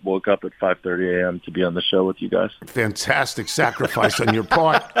when I woke up at 5:30 a.m. to be on the show with you guys. Fantastic sacrifice on your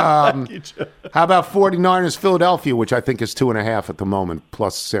part. How about 49ers Philadelphia, which I think is 2.5 at the moment,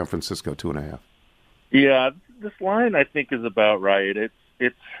 plus San Francisco 2.5? Yeah, this line I think is about right.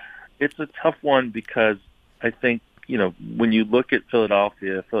 It's a tough one because I think, when you look at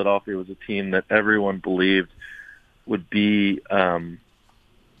Philadelphia was a team that everyone believed would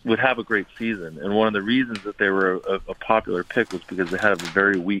have a great season. And one of the reasons that they were a popular pick was because they had a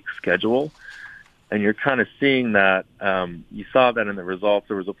very weak schedule. And you're kind of seeing that. You saw that in the results.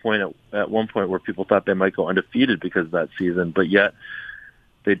 There was a point at one point where people thought they might go undefeated because of that season, but yet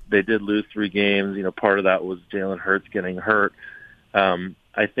they did lose 3 games. Part of that was Jalen Hurts getting hurt.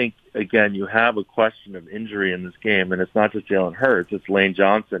 I think, again, you have a question of injury in this game, and it's not just Jalen Hurts, it's Lane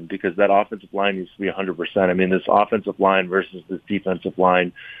Johnson, because that offensive line needs to be 100%. I mean, this offensive line versus this defensive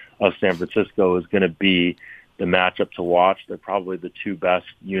line of San Francisco is going to be the matchup to watch. They're probably the 2 best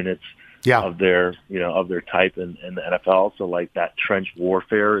units of their type in the NFL. So, that trench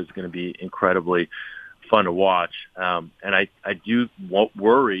warfare is going to be incredibly fun to watch. And I do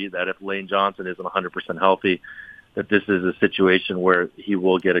worry that if Lane Johnson isn't 100% healthy, that this is a situation where he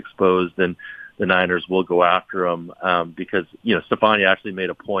will get exposed. And the Niners will go after him because, Stefania actually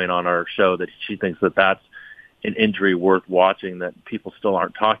made a point on our show that she thinks that that's an injury worth watching that people still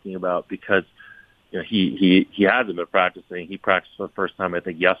aren't talking about because he hasn't been practicing. He practiced for the first time, I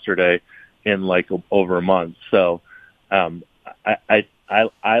think, yesterday in over a month. So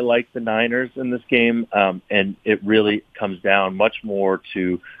I like the Niners in this game, and it really comes down much more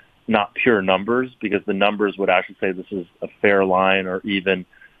to not pure numbers because the numbers would actually say this is a fair line or even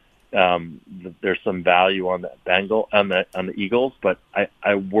there's some value on the Eagles, but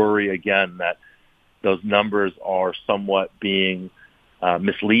I worry again that those numbers are somewhat being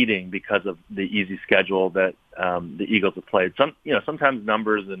misleading because of the easy schedule that the Eagles have played. Sometimes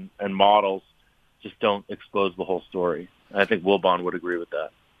numbers and models just don't expose the whole story. I think Wilbon would agree with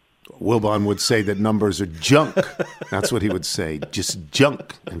that. Wilbon would say that numbers are junk. That's what he would say. Just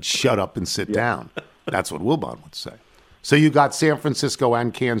junk and shut up and sit down. That's what Wilbon would say. So you got San Francisco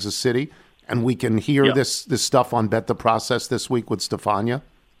and Kansas City, and we can hear this stuff on Bet the Process this week with Stefania?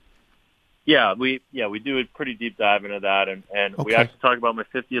 Yeah, we do a pretty deep dive into that, and Okay. We actually talked about my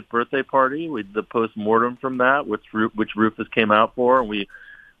 50th birthday party, with the post-mortem from that, which Rufus came out for, and we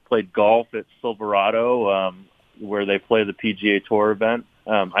played golf at Silverado, where they play the PGA Tour event.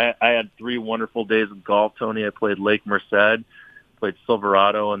 I had 3 wonderful days of golf, Tony. I played Lake Merced, played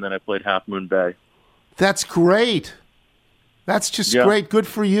Silverado, and then I played Half Moon Bay. That's great. That's just great. Good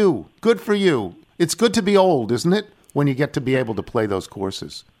for you. Good for you. It's good to be old, isn't it? When you get to be able to play those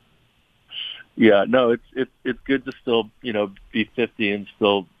courses. Yeah, no, it's good to still, be 50 and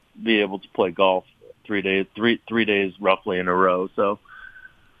still be able to play golf 3 days roughly in a row. So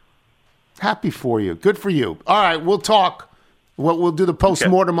happy for you. Good for you. All right, we'll talk. We'll do the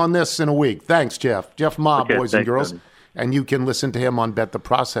post-mortem on this in a week. Thanks, Jeff. Jeff Ma, boys and girls. Tony. And you can listen to him on Bet the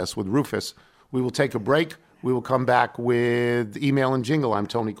Process with Rufus. We will take a break. We will come back with Email and Jingle. I'm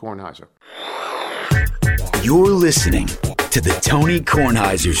Tony Kornheiser. You're listening to the Tony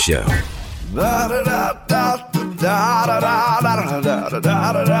Kornheiser Show.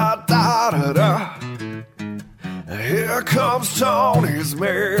 Here comes Tony's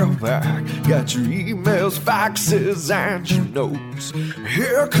mailbag. Got your emails, faxes, and your notes.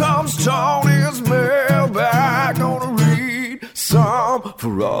 Here comes Tony's mailbag. Gonna read some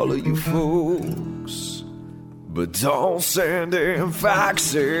for all of you folks. But don't send in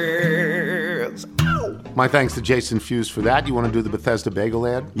faxes. My thanks to Jason Fuse for that. You want to do the Bethesda Bagel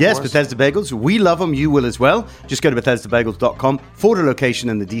ad? Yes, Bethesda Bagels. We love them. You will as well. Just go to BethesdaBagels.com, forward a location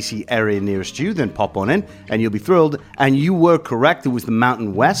in the DC area nearest you, then pop on in, and you'll be thrilled. And you were correct. It was the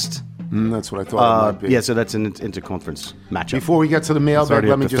Mountain West. That's what I thought it might be. Yeah, so that's an interconference matchup. Before we get to the mailbag,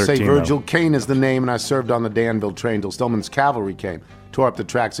 let me just say 13, Virgil Kane is the name, and I served on the Danville train till Stillman's cavalry came. Tore up the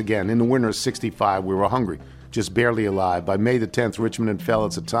tracks again. In the winter of 65, we were hungry, just barely alive. By May the 10th, Richmond and fell.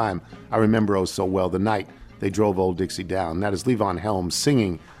 It's a time I remember oh so well, the night they drove Old Dixie down. That is Levon Helms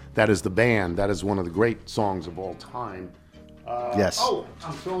singing. That is the band. That is one of the great songs of all time. Yes. Oh,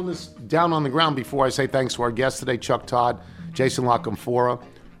 I'm throwing this down on the ground before I say thanks to our guests today, Chuck Todd, Jason Lockenfora,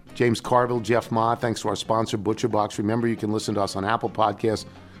 James Carville, Jeff Ma. Thanks to our sponsor, ButcherBox. Remember, you can listen to us on Apple Podcasts,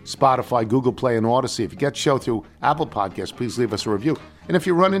 Spotify, Google Play, and Odyssey. If you get the show through Apple Podcasts, please leave us a review. And if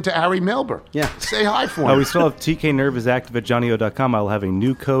you run into Ari Melber, say hi for him. We still have TK Nerve is active at JohnnyO.com. I'll have a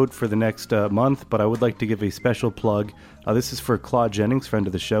new code for the next month, but I would like to give a special plug. This is for Claude Jennings, friend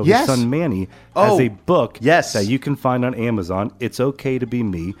of the show. Yes. His son Manny has a book that you can find on Amazon. It's Okay to Be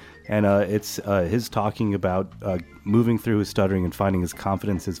Me. And it's his talking about moving through his stuttering and finding his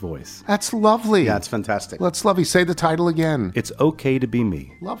confidence, his voice. That's lovely. Yeah, it's fantastic. That's lovely. Say the title again. It's Okay to Be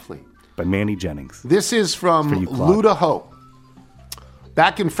Me. Lovely. By Manny Jennings. This is from Luda Ho.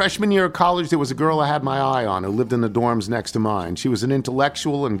 Back in freshman year of college, there was a girl I had my eye on who lived in the dorms next to mine. She was an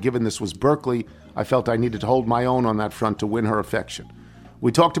intellectual, and given this was Berkeley, I felt I needed to hold my own on that front to win her affection.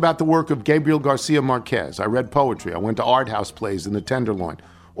 We talked about the work of Gabriel Garcia Marquez. I read poetry. I went to art house plays in the Tenderloin,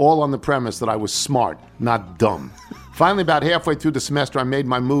 all on the premise that I was smart, not dumb. Finally, about halfway through the semester, I made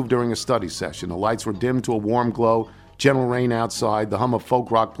my move during a study session. The lights were dimmed to a warm glow, gentle rain outside, the hum of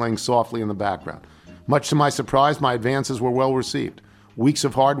folk rock playing softly in the background. Much to my surprise, my advances were well received. Weeks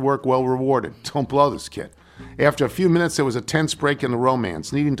of hard work well rewarded. Don't blow this kid. After a few minutes, there was a tense break in the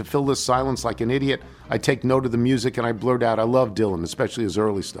romance. Needing to fill this silence like an idiot, I take note of the music and I blurt out, I love Dylan, especially his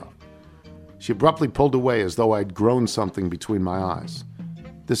early stuff. She abruptly pulled away as though I'd grown something between my eyes.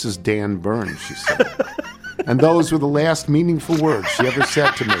 This is Dan Burns, she said. And those were the last meaningful words she ever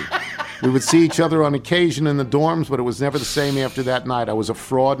said to me. We would see each other on occasion in the dorms, but it was never the same after that night. I was a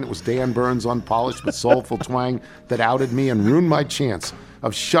fraud, and it was Dan Burns' unpolished but soulful twang that outed me and ruined my chance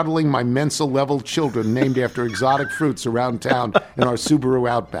of shuttling my Mensa-level children named after exotic fruits around town in our Subaru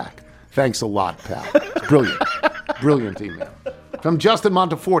Outback. Thanks a lot, pal. It's brilliant. Brilliant email. From Justin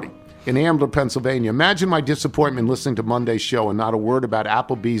Monteforti in Ambler, Pennsylvania. Imagine my disappointment listening to Monday's show and not a word about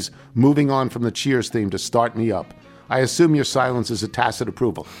Applebee's moving on from the Cheers theme to Start Me Up. I assume your silence is a tacit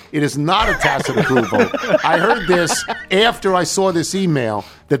approval. It is not a tacit approval. I heard this after I saw this email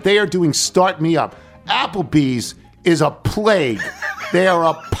that they are doing Start Me Up. Applebee's is a plague. They are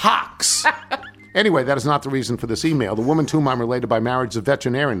a pox. Anyway, that is not the reason for this email. The woman to whom I'm related by marriage is a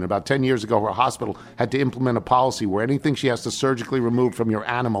veterinarian. About 10 years ago, her hospital had to implement a policy where anything she has to surgically remove from your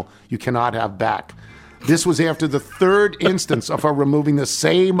animal, you cannot have back. This was after the third instance of her removing the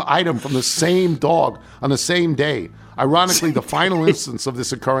same item from the same dog on the same day. Ironically, the final instance of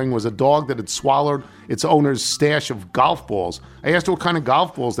this occurring was a dog that had swallowed its owner's stash of golf balls. I asked her what kind of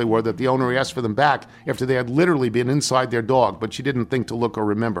golf balls they were that the owner asked for them back after they had literally been inside their dog, but she didn't think to look or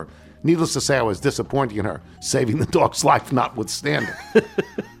remember. Needless to say, I was disappointed in her, saving the dog's life notwithstanding.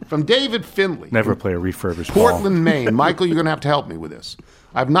 From David Finley. Never play a refurbished Portland, ball. Maine. Michael, you're going to have to help me with this.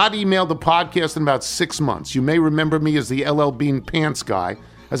 I've not emailed the podcast in about 6 months. You may remember me as the LL Bean Pants guy,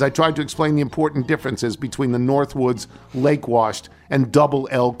 as I tried to explain the important differences between the Northwoods Lake Washed and Double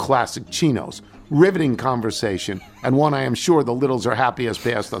L Classic Chinos. Riveting conversation, and one I am sure the littles are happy has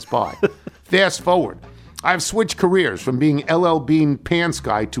passed us by. Fast forward. I've switched careers from being LL Bean Pants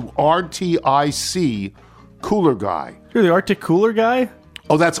guy to RTIC Cooler guy. You're the Arctic Cooler guy?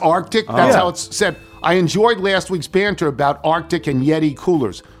 Oh, that's Arctic? That's how it's said. I enjoyed last week's banter about Arctic and Yeti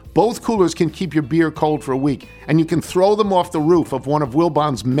coolers. Both coolers can keep your beer cold for a week, and you can throw them off the roof of one of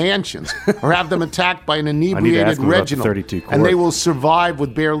Wilbon's mansions or have them attacked by an inebriated Reginald, and they will survive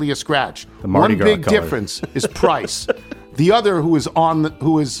with barely a scratch. One big difference is price. The other, who is on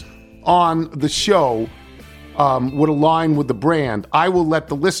the show, would align with the brand. I will let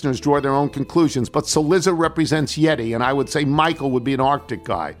the listeners draw their own conclusions, but Soliza represents Yeti, and I would say Michael would be an Arctic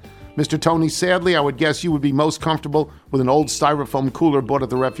guy. Mr. Tony, sadly, I would guess you would be most comfortable with an old styrofoam cooler bought at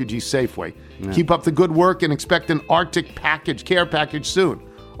the Refugee Safeway. Yeah. Keep up the good work and expect an Arctic care package soon.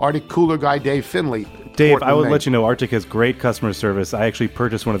 Arctic Cooler guy Dave Finley. Dave, Portland, I will Maine. let you know Arctic has great customer service. I actually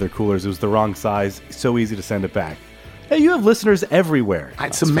purchased one of their coolers. It was the wrong size. So easy to send it back. Hey, you have listeners everywhere.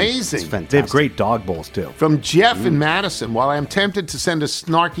 It's amazing. They have great dog bowls, too. From Jeff in Madison, while I am tempted to send a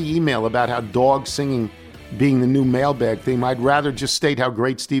snarky email about how dog singing being the new mailbag theme, I'd rather just state how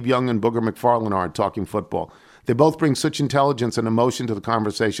great Steve Young and Booger McFarlane are at talking football. They both bring such intelligence and emotion to the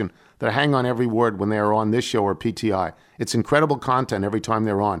conversation that I hang on every word when they are on this show or PTI. It's incredible content every time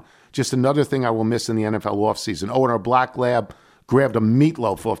they're on. Just another thing I will miss in the NFL offseason. Oh, and our black lab grabbed a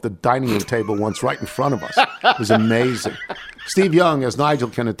meatloaf off the dining room table once right in front of us. It was amazing. Steve Young, as Nigel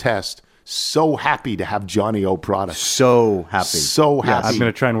can attest, so happy to have Johnny O product. So happy. So happy. I'm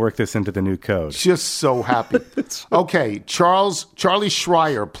going to try and work this into the new code. Just so happy. Okay, Charlie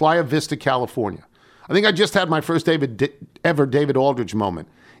Schreier, Playa Vista, California. I think I just had my first ever David Aldridge moment.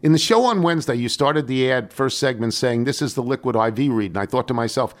 In the show on Wednesday, you started the ad first segment saying, "This is the liquid IV read." And I thought to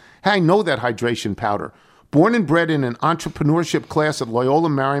myself, hey, I know that hydration powder. Born and bred in an entrepreneurship class at Loyola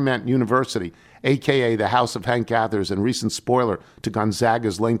Marymount University, a.k.a. the House of Hank Gathers and recent spoiler to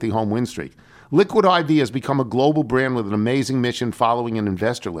Gonzaga's lengthy home win streak, Liquid IV has become a global brand with an amazing mission following an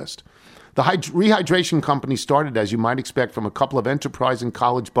investor list. The rehydration company started, as you might expect, from a couple of enterprising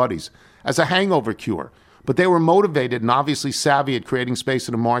college buddies as a hangover cure, but they were motivated and obviously savvy at creating space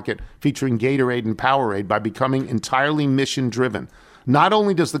in a market featuring Gatorade and Powerade by becoming entirely mission-driven. Not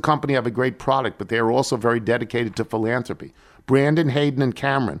only does the company have a great product, but they are also very dedicated to philanthropy. Brandon, Hayden, and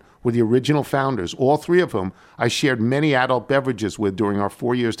Cameron were the original founders, all three of whom I shared many adult beverages with during our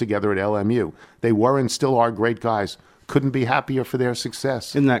 4 years together at LMU. They were and still are great guys. Couldn't be happier for their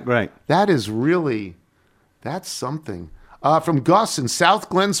success. Isn't that great? That is really, that's something. From Gus in South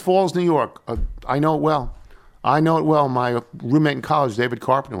Glens Falls, New York. I know it well. My roommate in college, David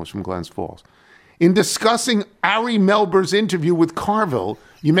Carpenter, was from Glens Falls. In discussing Ari Melber's interview with Carville,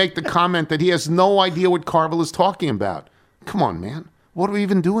 you make the comment that he has no idea what Carville is talking about. Come on, man. What are we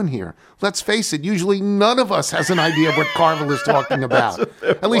even doing here? Let's face it, usually none of us has an idea of what Carville is talking about.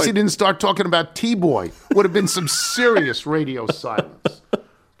 At least he didn't start talking about T-Boy. Would have been some serious radio silence.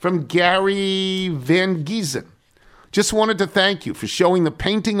 From Gary Van Giesen. Just wanted to thank you for showing the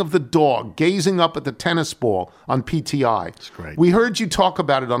painting of the dog gazing up at the tennis ball on PTI. That's great. We heard you talk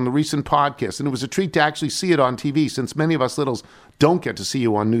about it on the recent podcast, and it was a treat to actually see it on TV since many of us littles don't get to see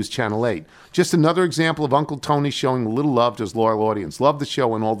you on News Channel 8. Just another example of Uncle Tony showing a little love to his loyal audience. Love the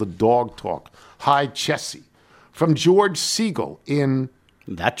show and all the dog talk. Hi, Chessie. From George Siegel in...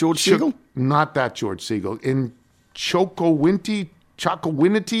 That George Siegel? Not that George Siegel. In Chocowinity,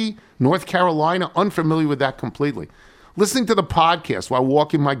 North Carolina. Unfamiliar with that completely. Listening to the podcast while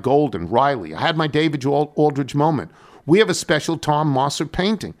walking my Golden, Riley. I had my David Aldridge moment. We have a special Tom Mosser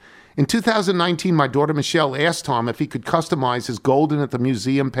painting. In 2019, my daughter Michelle asked Tom if he could customize his Golden at the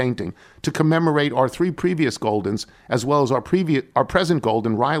Museum painting to commemorate our 3 previous Goldens, as well as our present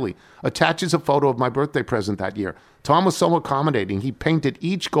Golden, Riley. Attaches a photo of my birthday present that year. Tom was so accommodating. He painted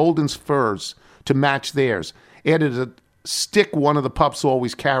each Golden's furs to match theirs, added a stick one of the pups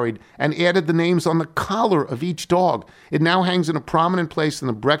always carried, and added the names on the collar of each dog. It now hangs in a prominent place in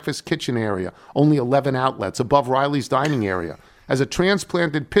the breakfast kitchen area, only 11 outlets, above Riley's dining area. As a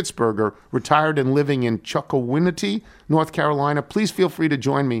transplanted Pittsburgher, retired and living in Chuckawinity, North Carolina, please feel free to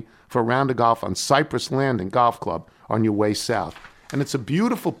join me for a round of golf on Cypress Landing Golf Club on your way south. And it's a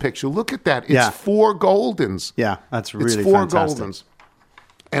beautiful picture. Look at that. It's 4 Goldens. Yeah, that's really It's 4 fantastic. Goldens.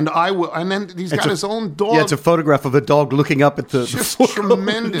 And and then he's got his own dog. Yeah, it's a photograph of a dog looking up at the just 4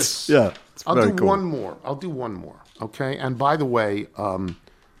 tremendous. Yeah, it's I'll very do cool. one more. Okay. And by the way,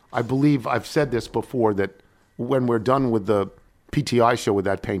 I believe I've said this before that when we're done with the PTI show with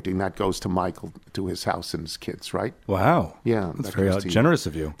that painting, that goes to Michael, to his house and his kids, right? Wow. Yeah. That's that very goes to you. generous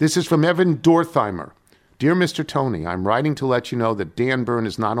of you. This is from Evan Dortheimer. Dear Mr. Tony, I'm writing to let you know that Dan Byrne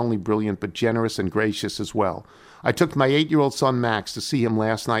is not only brilliant, but generous and gracious as well. I took my 8-year-old son, Max, to see him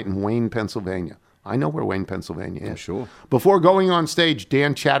last night in Wayne, Pennsylvania. I know where Wayne, Pennsylvania is. Sure. Before going on stage,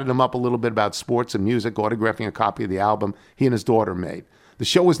 Dan chatted him up a little bit about sports and music, autographing a copy of the album he and his daughter made. The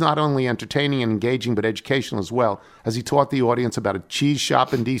show was not only entertaining and engaging, but educational as well, as he taught the audience about a cheese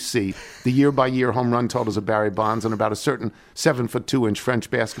shop in D.C., the year-by-year home run totals of Barry Bonds, and about a certain 7'2" French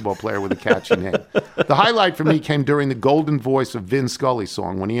basketball player with a catchy name. The highlight for me came during the Golden Voice of Vin Scully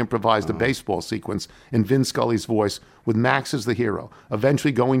song, when he improvised a baseball sequence in Vin Scully's voice with Max as the hero,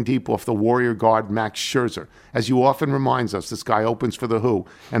 eventually going deep off the Warrior guard Max Scherzer. As you often reminds us, this guy opens for The Who,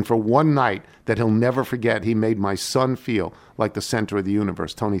 and for one night that he'll never forget, he made my son feel like the center of the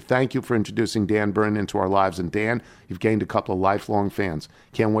universe. Tony, thank you for introducing Dan Byrne into our lives. And Dan, you've gained a couple of lifelong fans.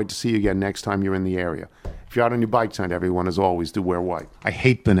 Can't wait to see you again next time you're in the area. If you're out on your bike tonight, everyone, as always, do wear white. I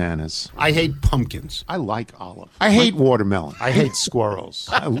hate bananas. I hate pumpkins. I like olive. I hate watermelon. I hate squirrels.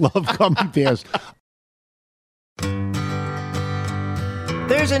 I love gummy bears.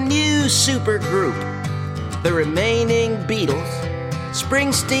 There's a new super group, the remaining Beatles.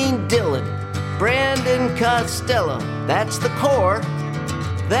 Springsteen, Dylan, Brandon Costello. That's the core.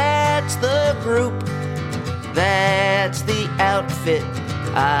 That's the group. That's the outfit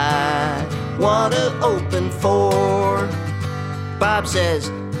I want to open for. Bob says,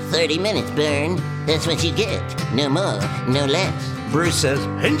 30 minutes, Byrne. That's what you get. No more, no less. Bruce says,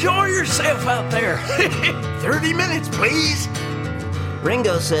 enjoy yourself out there. 30 minutes, please.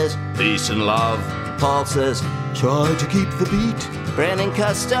 Ringo says, peace and love. Paul says, try to keep the beat. Brandon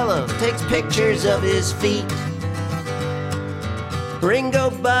Costello takes pictures of his feet.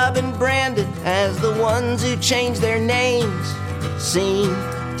 Ringo, Bob, and Brandon, as the ones who change their names, seem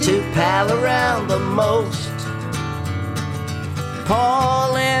to pal around the most.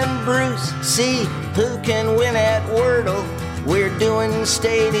 Paul and Bruce see who can win at Wordle. We're doing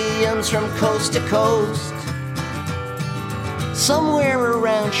stadiums from coast to coast. Somewhere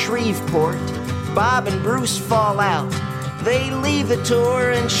around Shreveport, Bob and Bruce fall out. They leave the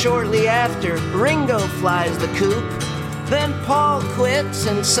tour, and shortly after, Ringo flies the coop. Then Paul quits,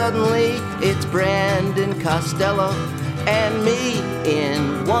 and suddenly it's Brandon Costello and me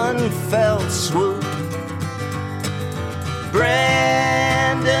in one fell swoop.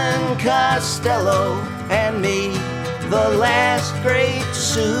 Brandon Costello and me, the last great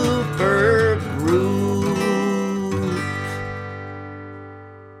super group.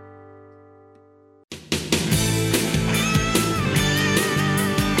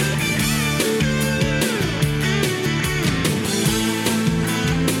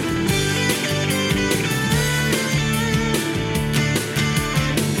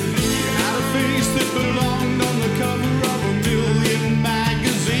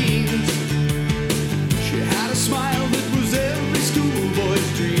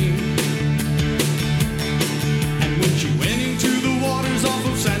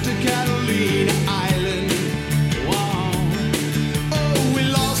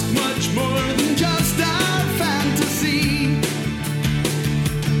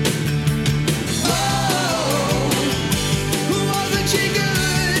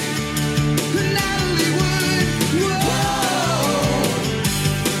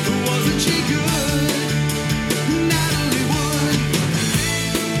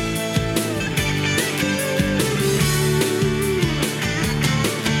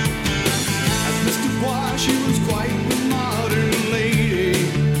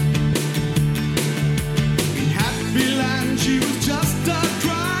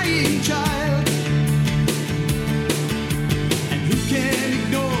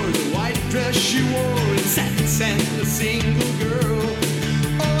 she wore in satin and a single